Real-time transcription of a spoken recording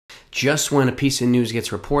just when a piece of news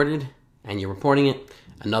gets reported and you're reporting it,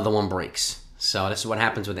 another one breaks. So this is what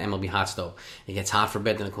happens with the MLB Hot Stove. It gets hot for a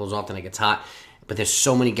bit, then it cools off, then it gets hot. But there's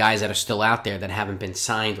so many guys that are still out there that haven't been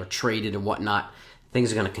signed or traded and whatnot.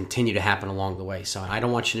 Things are going to continue to happen along the way. So I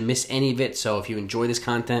don't want you to miss any of it. So if you enjoy this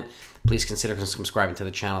content, please consider subscribing to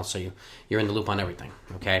the channel so you're in the loop on everything,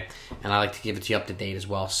 okay? And I like to give it to you up to date as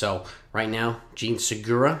well. So right now, Jean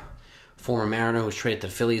Segura, former Mariner who was traded to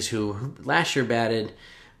the Phillies, who last year batted,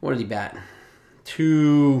 what did he bat?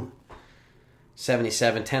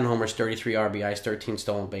 277, 10 homers, 33 RBIs, 13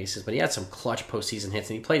 stolen bases. But he had some clutch postseason hits,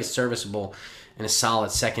 and he played serviceable and a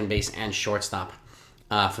solid second base and shortstop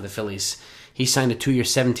for the Phillies. He signed a 2-year,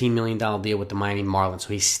 $17 million deal with the Miami Marlins, so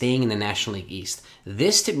he's staying in the National League East.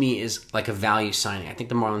 This, to me, is like a value signing. I think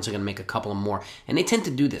the Marlins are going to make a couple of more, and they tend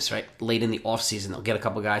to do this, right? Late in the offseason, they'll get a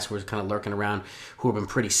couple of guys who are kind of lurking around, who have been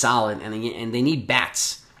pretty solid, and they need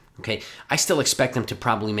bats, okay? I still expect them to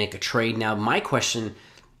probably make a trade. Now, my question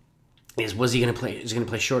is, was he going to play? Is he going to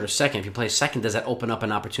play short or second? If he plays second, does that open up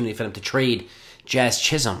an opportunity for them to trade Jazz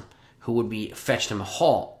Chisholm, who would be fetched him a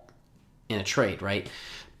haul in a trade, right?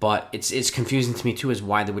 But it's confusing to me, too, as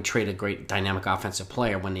why they would trade a great dynamic offensive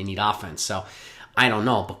player when they need offense. So I don't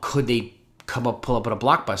know. But could they pull up with a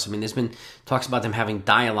blockbuster? I mean, there's been talks about them having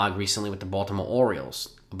dialogue recently with the Baltimore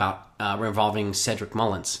Orioles about involving Cedric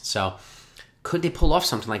Mullins. So could they pull off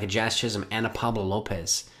something like a Jazz Chisholm and a Pablo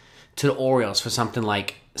Lopez to the Orioles for something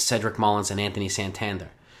like Cedric Mullins and Anthony Santander,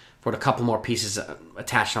 for a couple more pieces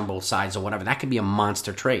attached on both sides or whatever? That could be a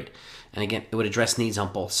monster trade. And again, it would address needs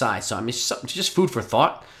on both sides. So I mean, just food for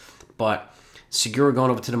thought. But Segura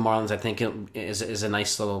going over to the Marlins, I think is a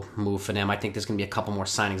nice little move for them. I think there's going to be a couple more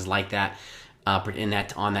signings like that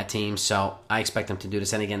on that team. So I expect them to do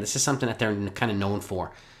this. And again, this is something that they're kind of known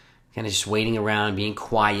for, kind of just waiting around, being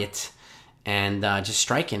quiet, and just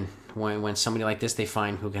striking when somebody like this they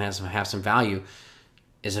find who can have some value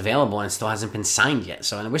is available and still hasn't been signed yet.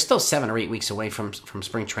 So, and we're still 7 or 8 weeks away from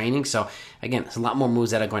spring training. So, again, there's a lot more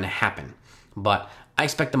moves that are going to happen. But I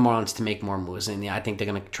expect the Marlins to make more moves. And I think they're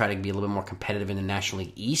going to try to be a little bit more competitive in the National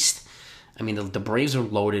League East. I mean, the Braves are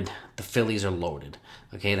loaded. The Phillies are loaded.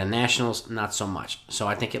 Okay, the Nationals, not so much. So,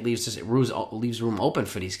 I think it leaves room open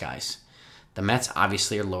for these guys. The Mets,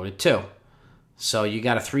 obviously, are loaded too. So, you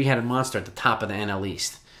got a three-headed monster at the top of the NL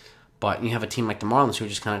East. But you have a team like the Marlins who are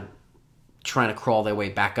just kind of trying to crawl their way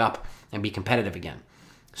back up and be competitive again.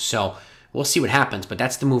 So we'll see what happens, but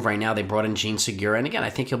that's the move right now. They brought in Jean Segura, and again, I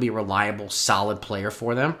think he'll be a reliable, solid player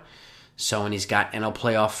for them. So, and he's got NL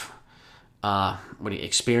playoff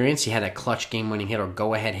experience. He had a clutch game-winning hit or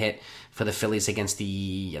go-ahead hit for the Phillies against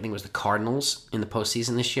I think it was the Cardinals in the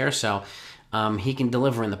postseason this year. So he can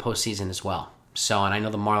deliver in the postseason as well. So, and I know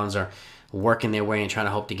the Marlins are working their way and trying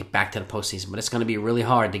to hope to get back to the postseason, but it's going to be really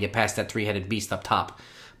hard to get past that three-headed beast up top.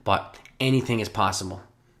 But anything is possible.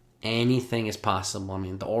 Anything is possible. I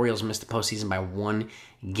mean, the Orioles missed the postseason by 1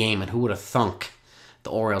 game, and who would have thunk the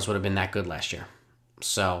Orioles would have been that good last year?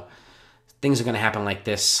 So things are going to happen like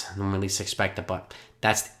this when we least expect it. But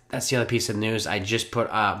that's the other piece of news. I just put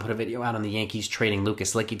a video out on the Yankees trading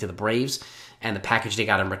Lucas Licky to the Braves, and the package they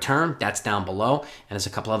got in return. That's down below, and there's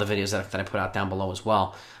a couple other videos that I put out down below as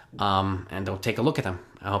well. And don't take a look at them.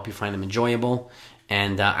 I hope you find them enjoyable.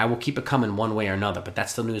 And I will keep it coming one way or another. But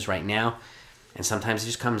that's the news right now. And sometimes it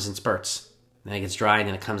just comes in spurts. Then it gets dry, and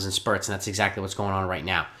then it comes in spurts. And that's exactly what's going on right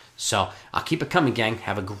now. So I'll keep it coming, gang.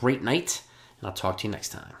 Have a great night. And I'll talk to you next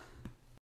time.